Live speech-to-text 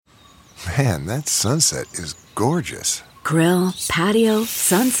Man, that sunset is gorgeous. Grill, patio,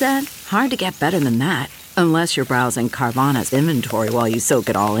 sunset. Hard to get better than that. Unless you're browsing Carvana's inventory while you soak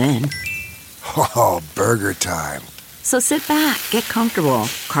it all in. Oh, burger time. So sit back, get comfortable.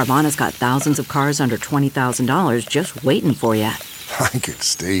 Carvana's got thousands of cars under $20,000 just waiting for you. I could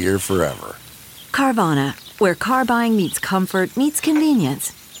stay here forever. Carvana, where car buying meets comfort, meets convenience.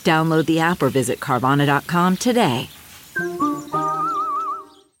 Download the app or visit Carvana.com today.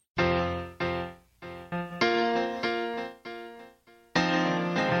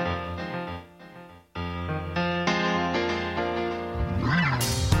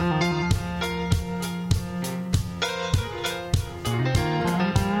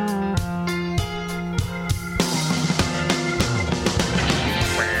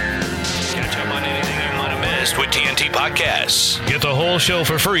 With TNT Podcasts. Get the whole show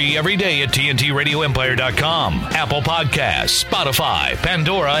for free every day at TNTRadioEmpire.com, Apple Podcasts, Spotify,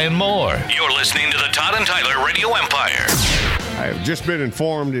 Pandora, and more. You're listening to the Todd and Tyler Radio Empire. I have just been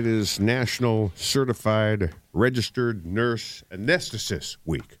informed it is National Certified Registered Nurse Anesthetist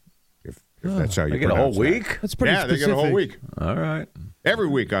Week. If that's how you get a whole week? That's pretty specific. They get a whole week. All right. Every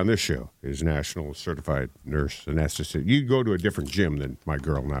week on this show is National Certified Nurse Anesthetist. You go to a different gym than my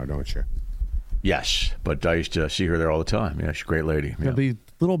girl now, don't you? Yes, but I used to see her there all the time. Yeah, she's a great lady. There'll be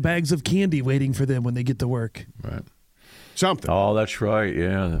little bags of candy waiting for them when they get to work. Right. Something. Oh, that's right.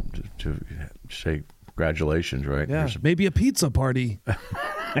 Yeah, to say congratulations, right? Yeah, maybe a pizza party.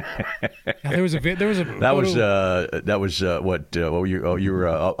 There was a that was what were you? Oh, you were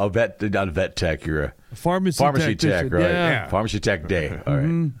a vet, not a vet tech. You're a pharmacy tech, right? Yeah. Pharmacy tech day. All right.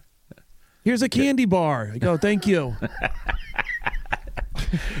 Mm-hmm. Here's a candy bar. I go, thank you.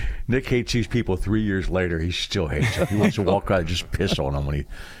 Nick hates these people 3 years later. He still hates them. He wants to walk out and just piss on them.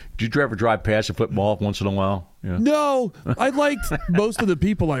 Did you ever drive past and flip them off once in a while? Yeah. No, I liked most of the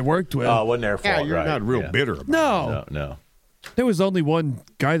people I worked with. Oh, wasn't their fault. Yeah, you're not real bitter about it. No. There was only one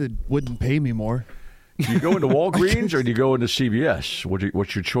guy that wouldn't pay me more. Do you go into Walgreens or do you go into CVS?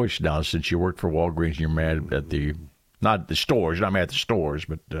 What's your choice now since you work for Walgreens and you're mad at not the stores. You're not mad at the stores,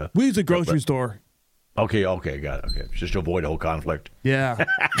 but... we use a grocery store. Okay, got it. Okay, just to avoid a whole conflict. Yeah.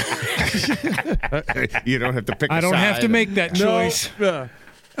 You don't have to pick a side. I don't have to make that choice. No.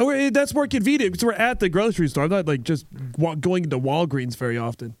 That's more convenient because we're at the grocery store. I'm not like just going into Walgreens very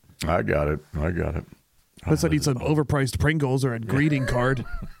often. I got it. Unless I need some overpriced Pringles or a greeting card.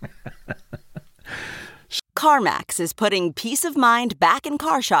 CarMax is putting peace of mind back in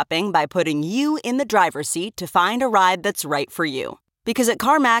car shopping by putting you in the driver's seat to find a ride that's right for you. Because at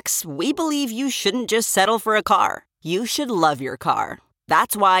CarMax, we believe you shouldn't just settle for a car. You should love your car.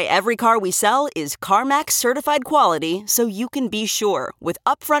 That's why every car we sell is CarMax certified quality, so you can be sure with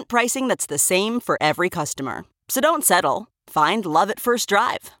upfront pricing that's the same for every customer. So don't settle. Find love at first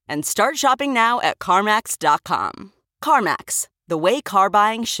drive and start shopping now at CarMax.com. CarMax, the way car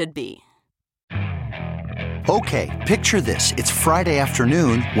buying should be. Okay, picture this. It's Friday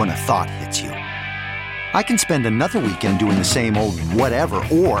afternoon when a thought hits you. I can spend another weekend doing the same old whatever,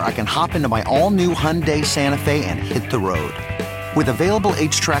 or I can hop into my all-new Hyundai Santa Fe and hit the road. With available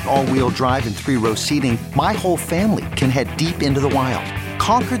H-Track all-wheel drive and 3-row seating, my whole family can head deep into the wild.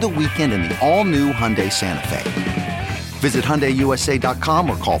 Conquer the weekend in the all-new Hyundai Santa Fe. Visit HyundaiUSA.com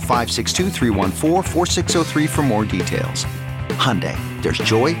or call 562-314-4603 for more details. Hyundai, there's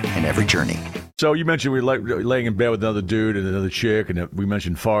joy in every journey. So you mentioned we were laying in bed with another dude and another chick, and we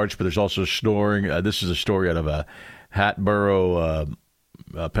mentioned farts, but there's also snoring. This is a story out of Hatboro,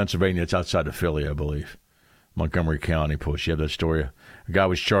 Pennsylvania. It's outside of Philly, I believe. Montgomery County. Push. You have that story? A guy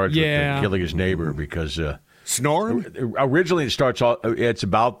was charged with killing his neighbor because snoring. Originally, it starts off. It's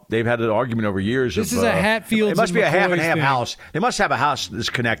about they've had an argument over years. This is a Hatfields. It must be a half and half thing. House. They must have a house that's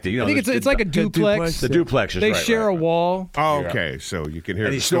connected. You know, I think it's like a duplex. The duplex. They share a wall. Oh, okay, so you can hear.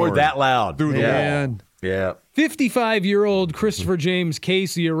 And he snored that loud through the wall. Yeah. 55-year-old Christopher James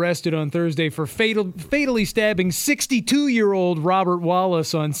Casey arrested on Thursday for fatally stabbing 62-year-old Robert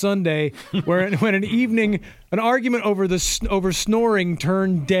Wallace on Sunday, when an argument over snoring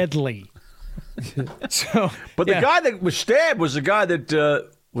turned deadly. But the guy that was stabbed was the guy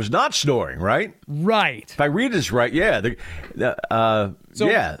that was not snoring, right? Right. If I read this right, yeah.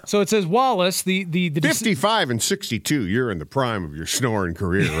 So it says Wallace, the 55 and 62. You're in the prime of your snoring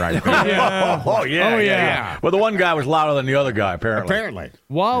career, right? Yeah. Well, the one guy was louder than the other guy, apparently.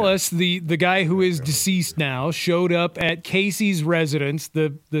 Wallace, the guy who is deceased now, showed up at Casey's residence,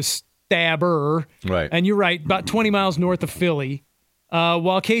 the stabber. Right. And you're right, about 20 miles north of Philly.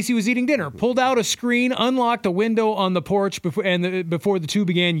 While Casey was eating dinner, pulled out a screen, unlocked a window on the porch before the two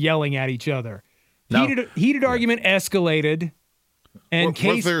began yelling at each other. Heated argument escalated. And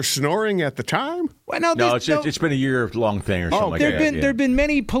Was there snoring at the time? Well, No, it's been a year-long thing or something like that. There have been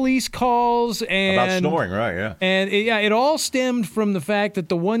many police calls and about snoring, right? Yeah, and it all stemmed from the fact that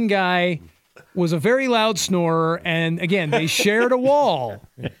the one guy was a very loud snorer, and again, they shared a wall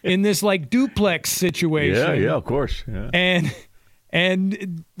in this like duplex situation. Yeah, of course. Yeah.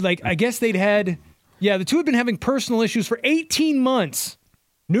 And like I guess the two had been having personal issues for 18 months.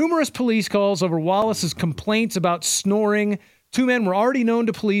 Numerous police calls over Wallace's complaints about snoring. Two men were already known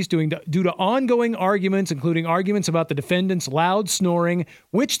to police due to ongoing arguments, including arguments about the defendant's loud snoring,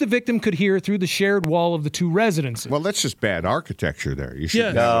 which the victim could hear through the shared wall of the two residences. Well, that's just bad architecture there. You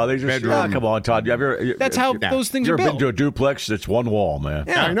should No, they just come on, Todd. That's how those things are built. You ever been to a duplex? It's one wall, man.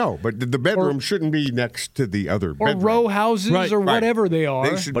 Yeah, I know, but the bedroom shouldn't be next to the other or bedroom. row houses or whatever they are.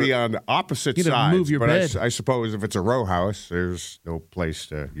 They should be on the opposite sides. Move your bed. I suppose if it's a row house, there's no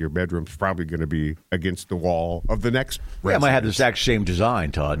place your bedroom's probably going to be against the wall of the next Yeah, it might have the exact same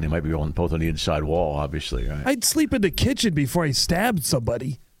design, Todd, and they might be both on the inside wall, obviously. Right? I'd sleep in the kitchen before I stabbed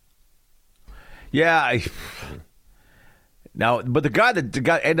somebody. Yeah. But the guy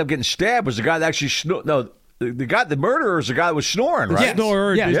ended up getting stabbed was the guy that actually the murderer is the guy that was snoring, right?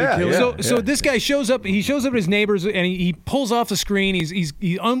 So this guy shows up. He shows up at his neighbors, and he pulls off the screen. He's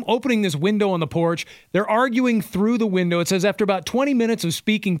opening this window on the porch. They're arguing through the window. It says after about 20 minutes of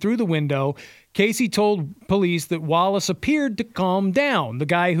speaking through the window, Casey told police that Wallace appeared to calm down. The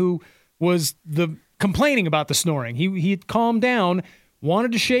guy who was complaining about the snoring, he had calmed down,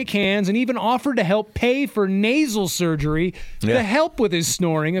 wanted to shake hands, and even offered to help pay for nasal surgery to help with his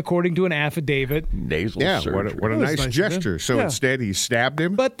snoring, according to an affidavit. Nasal surgery. What a nice gesture. So instead, he stabbed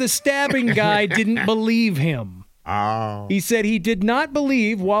him? But the stabbing guy didn't believe him. Oh. He said he did not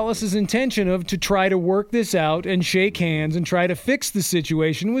believe Wallace's intention to try to work this out and shake hands and try to fix the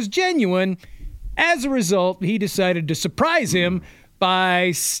situation was genuine. As a result, he decided to surprise him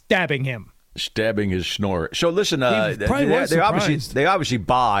by stabbing him. Stabbing his snore. So listen, they obviously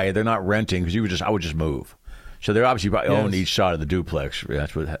buy. They're not renting because I would just move. So they're obviously own each side of the duplex.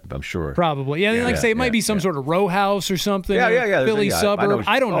 That's what I'm sure. Probably. Yeah, like I say, it might be some sort of row house or something. Yeah. Philly suburb.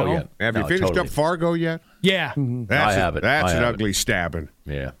 I don't know. Yeah. Have you finished up Fargo yet? Yeah. I have it. That's an ugly stabbing.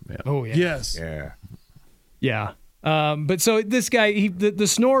 Yeah. Oh, yeah. Yes. Yeah. Yeah. But so this guy, the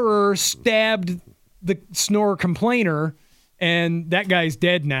snorer stabbed the snorer complainer, and that guy's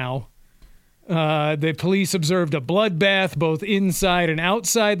dead now. The police observed a bloodbath both inside and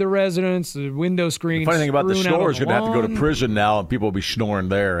outside the residence. The window screen. The funny thing about the snorer is going to have to go to lawn. prison now, and people will be snoring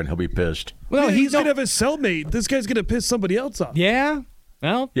there, and he'll be pissed. Well, he's going to have a cellmate. This guy's going to piss somebody else off. Yeah.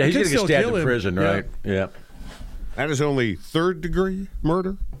 Well, yeah, he's going to get stabbed kill in him. prison, right? Yeah. That is only third-degree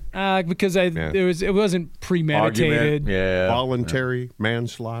murder? Because it wasn't premeditated. Argument, voluntary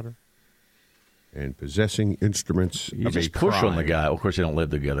manslaughter. And possessing instruments You of just a push crime. on the guy. Of course, they don't live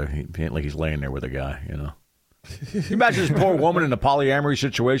together. He ain't like he's laying there with a guy, you know. Can you imagine this poor woman in a polyamory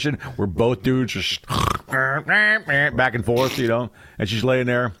situation where both dudes just back and forth, you know, and she's laying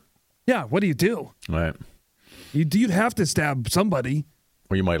there. Yeah, what do you do? Right. You'd have to stab somebody.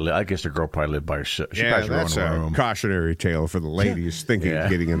 Or you might live. I guess the girl probably lived by herself. She probably that's her own a room. cautionary tale for the ladies thinking of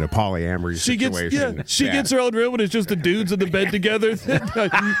getting in a polyamory situation. She gets her own room and it's just the dudes in the bed together.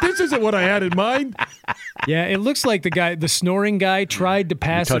 This isn't what I had in mind. Yeah, it looks like the snoring guy tried to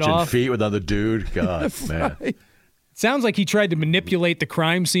pass it Touching off. feet with another dude. God, man. Sounds like he tried to manipulate the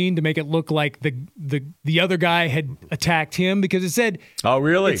crime scene to make it look like the other guy had attacked him, because it said. Oh,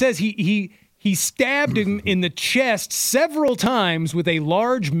 really? It says he stabbed him in the chest several times with a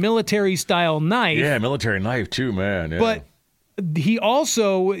large military-style knife. Yeah, military knife too, man. Yeah. But he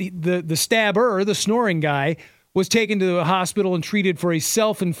also, the stabber, the snoring guy, was taken to the hospital and treated for a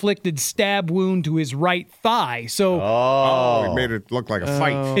self-inflicted stab wound to his right thigh. So, he made it look like a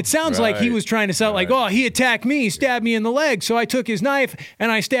fight. it sounds like he was trying to sound like, he attacked me, stabbed me in the leg, so I took his knife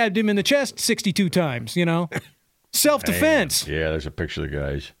and I stabbed him in the chest 62 times, you know? Self-defense. Yeah, there's a picture of the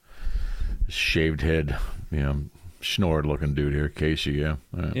guy's shaved head, you know, snored looking dude here, Casey. Yeah.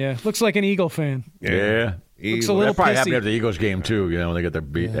 Yeah, looks like an Eagle fan. Yeah. Looks a little that probably pissy. happened after the Eagles game too. You know, when they get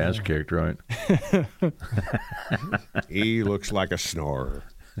their ass kicked, right? He looks like a snorer.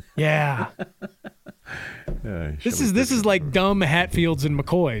 Yeah. This is like dumb Hatfields and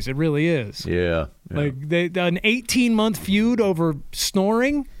McCoys. It really is. Yeah. Like an 18-month feud over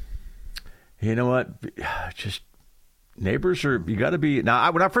snoring. You know what? Just neighbors are. You got to be.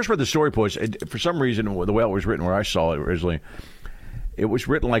 Now, when I first read the story post, for some reason, the way it was written, where I saw it originally, it was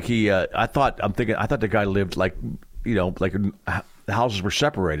written like he. I thought the guy lived like, you know, like the houses were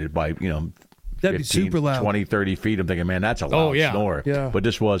separated by, you know, That'd be 15, super loud. 20, 30 feet. I'm thinking, man, that's a loud snore. Yeah. But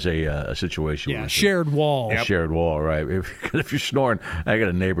this was a situation. Yeah, where shared wall. a shared wall, right? If you're snoring, I got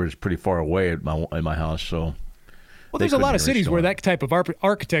a neighbor that's pretty far away in my house, so. Well, there's a lot of cities where that type of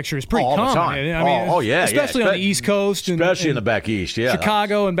architecture is pretty all common. the time. I mean, yeah, especially on the East Coast, especially in the back east, yeah,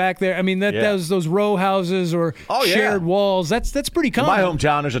 Chicago and back there. I mean, those row houses or shared walls. That's pretty common. In my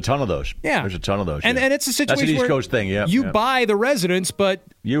hometown, there's a ton of those. Yeah, there's a ton of those. And it's a situation that's an East where Coast thing. Yeah, you buy the residence, but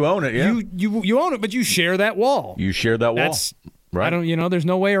you own it. Yeah, you own it, but you share that wall. You share that wall. Right. I don't. There's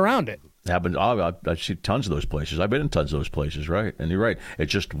no way around it. Happens. I see tons of those places. I've been in tons of those places. Right, and you're right.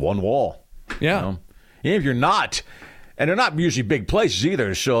 It's just one wall. Yeah. Even if you're not. And they're not usually big places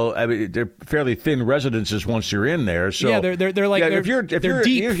either, so I mean, they're fairly thin residences once you're in there. So they're like they're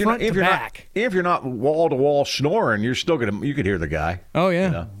deep front to back. If you're not wall to wall snoring, you're still you could hear the guy. Oh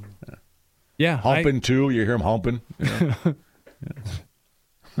yeah, yeah. Humping too, you hear him humping.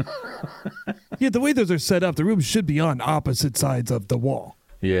 Yeah, the way those are set up, the rooms should be on opposite sides of the wall.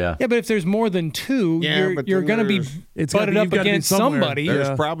 Yeah. Yeah, but if there's more than two, you're going to be butted up against somebody.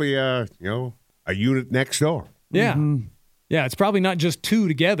 There's probably a unit next door. Yeah. Mm-hmm. Yeah, it's probably not just two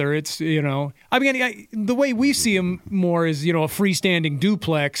together. It's, I mean, the way we see them more is, a freestanding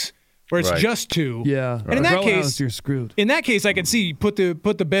duplex where it's just two. Yeah. And in that case, house, you're screwed. In that case, I can see put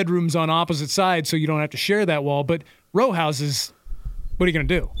the bedrooms on opposite sides so you don't have to share that wall. But row houses, what are you going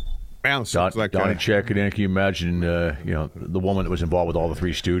to do? Donnie checking in. Can you imagine, the woman that was involved with all the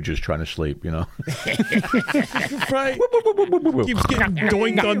Three Stooges trying to sleep, Right. Keeps getting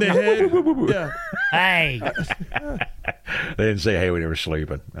doinked on the head. Yeah. Hey. They didn't say, hey, we were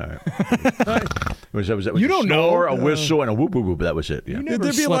sleeping. All right. was you a don't snore, know. A whistle, and a whoop, whoop, whoop. That was it. Yeah.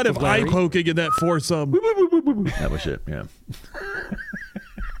 There'd be a lot of eye poking in that foursome. That was it, yeah.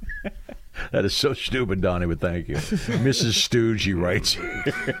 That is so stupid, Donnie, but thank you. Mrs. Stooge, he writes.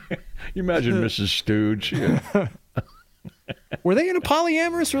 You imagine Mrs. Stooge. Yeah. Were they in a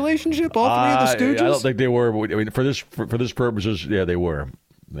polyamorous relationship, all three of the Stooges? I don't think they were. I mean, for this purposes, yeah, they were.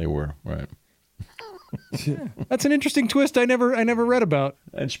 They were, right. That's an interesting twist I never read about.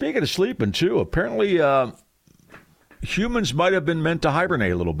 And speaking of sleeping, too, apparently humans might have been meant to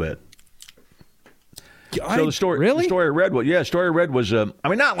hibernate a little bit. So the story I read was, I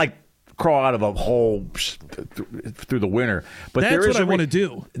mean, not like crawl out of a hole through the winter, but that's what I want to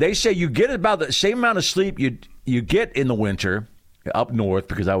do. They say you get about the same amount of sleep you get in the winter up north,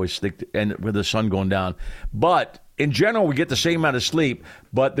 because I always think, and with the sun going down, but in general we get the same amount of sleep,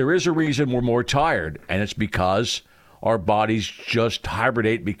 but there is a reason we're more tired, and it's because our bodies just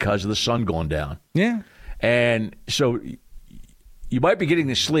hibernate because of the sun going down. Yeah. And so you might be getting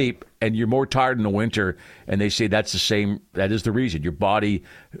the sleep and you're more tired in the winter, and they say that is the reason. Your body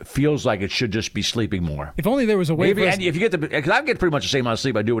feels like it should just be sleeping more. If only there was a way because I get pretty much the same amount of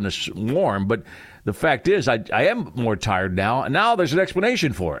sleep I do when it's warm, but the fact is I am more tired now, and now there's an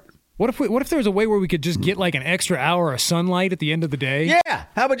explanation for it. What if there was a way where we could just get like an extra hour of sunlight at the end of the day? Yeah,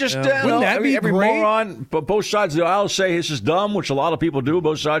 how about just wouldn't that be every great? moron, but both sides of the aisle say this is dumb, which a lot of people do,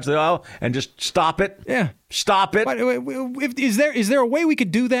 both sides of the aisle, and just stop it. Yeah, stop it. Is there a way we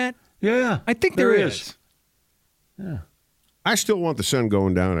could do that? Yeah, I think there is. Yeah. I still want the sun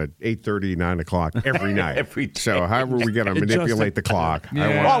going down at 8:30, 9 o'clock every night. Every day. So however we got to manipulate the clock.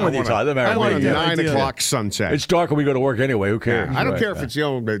 Yeah. I want a 9 o'clock sunset. It's dark when we go to work anyway. Who cares? Yeah, I don't care if it's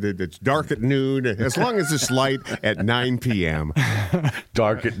dark at noon, as long as it's light at 9 p.m.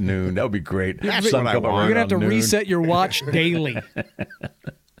 Dark at noon. That would be great. That's what I want. You're going to have to reset your watch daily.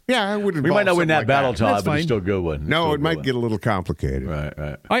 Yeah, I would. We might not win that battle, Todd, but it's still a good one. No, it might get a little complicated.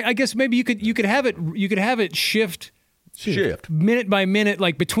 Right. I guess maybe you could have it shift minute by minute,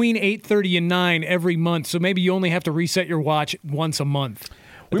 like between 8:30 and 9 every month. So maybe you only have to reset your watch once a month.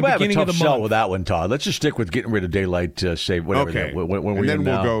 We might have a tough sell with that one, Todd. Let's just stick with getting rid of daylight save, whatever. Okay. When then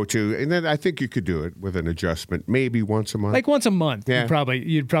we'll go to, and then I think you could do it with an adjustment, maybe once a month. Like once a month, yeah.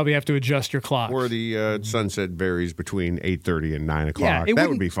 You'd probably have to adjust your clock. Or the sunset varies between 8:30 and 9 o'clock. Yeah, that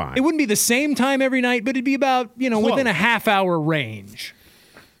would be fine. It wouldn't be the same time every night, but it'd be about within a half-hour range.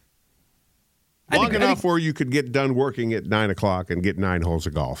 Long enough where you could get done working at 9 o'clock and get 9 holes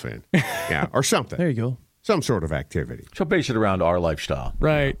of golf in. Yeah, or something. There you go. Some sort of activity. So base it around our lifestyle.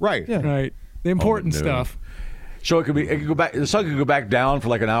 Right. Yeah. Right. The important stuff. So it could go back. The sun could go back down for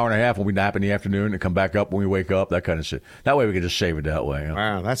like an hour and a half when we nap in the afternoon, and come back up when we wake up. That kind of shit. That way we can just save it that way.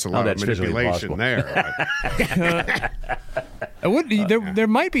 Wow, that's a lot of manipulation there. There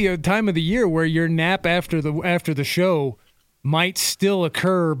might be a time of the year where your nap after the show might still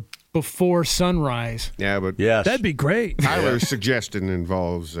occur before sunrise. Yeah, but Yes. That'd be great. Tyler's suggestion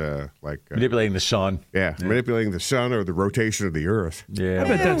involves manipulating the sun. manipulating the sun or the rotation of the Earth. Yeah. I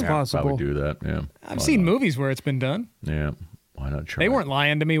bet that's I possible. would do that, yeah. I've seen movies where it's been done. Yeah. Why not try? They weren't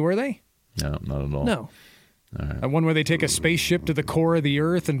lying to me, were they? No, not at all. No. That one where they take a spaceship to the core of the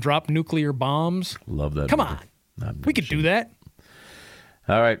Earth and drop nuclear bombs. Love that. Come movie. on. We could do that.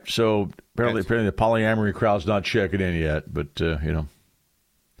 All right, so apparently the polyamory crowd's not checking in yet, but,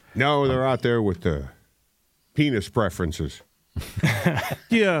 No, they're out there with the penis preferences.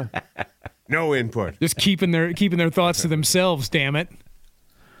 Yeah. No input. Just keeping their thoughts to themselves, damn it.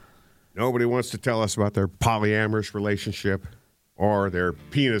 Nobody wants to tell us about their polyamorous relationship or their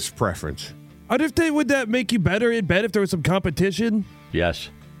penis preference. Would that make you better in bed if there was some competition? yes.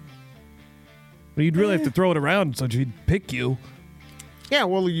 Well, you'd really have to throw it around so she'd pick you. Yeah,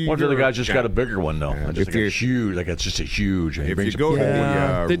 well, One of the other guys just got a bigger one, though. Yeah, Just if like a you- huge, like it's just a huge. If you go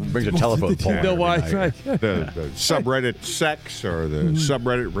to brings a telephone pole. No every night. Wi-Fi. the subreddit sex or the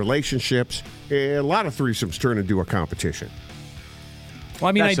subreddit relationships, a lot of threesomes turn into a competition. Well,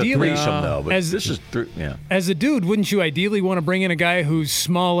 I mean, That's ideally, a threesome, though. But as- this is yeah. as a dude, wouldn't you ideally want to bring in a guy who's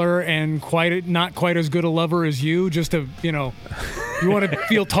smaller and not quite as good a lover as you, just to, you want to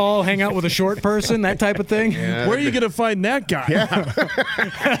feel tall, hang out with a short person, that type of thing? Where are you going to find that guy?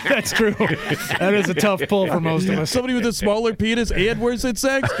 That's true. That is a tough pull for most of us. Somebody with a smaller penis and worse at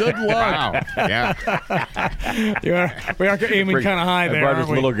sex? Good luck. Wow. Yeah. We are aiming kind of high I there, brought aren't this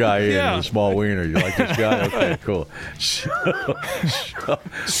we? little guy in Yeah. with a small wiener. You like this guy? Okay, cool. So,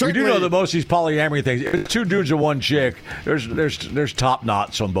 we do know that most of these polyamory things, if it's two dudes and one chick, there's top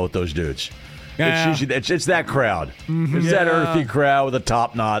knots on both those dudes. Yeah. It's usually it's that crowd. It's that earthy crowd with the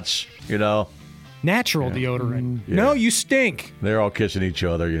top knots. Natural deodorant. No, you stink. They're all kissing each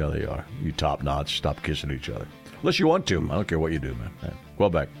other. They are. You top knots, stop kissing each other. Unless you want to. I don't care what you do, man. Yeah. Well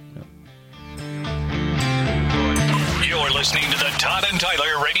back. Yeah. You're listening to the Todd and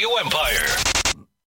Tyler Radio Empire.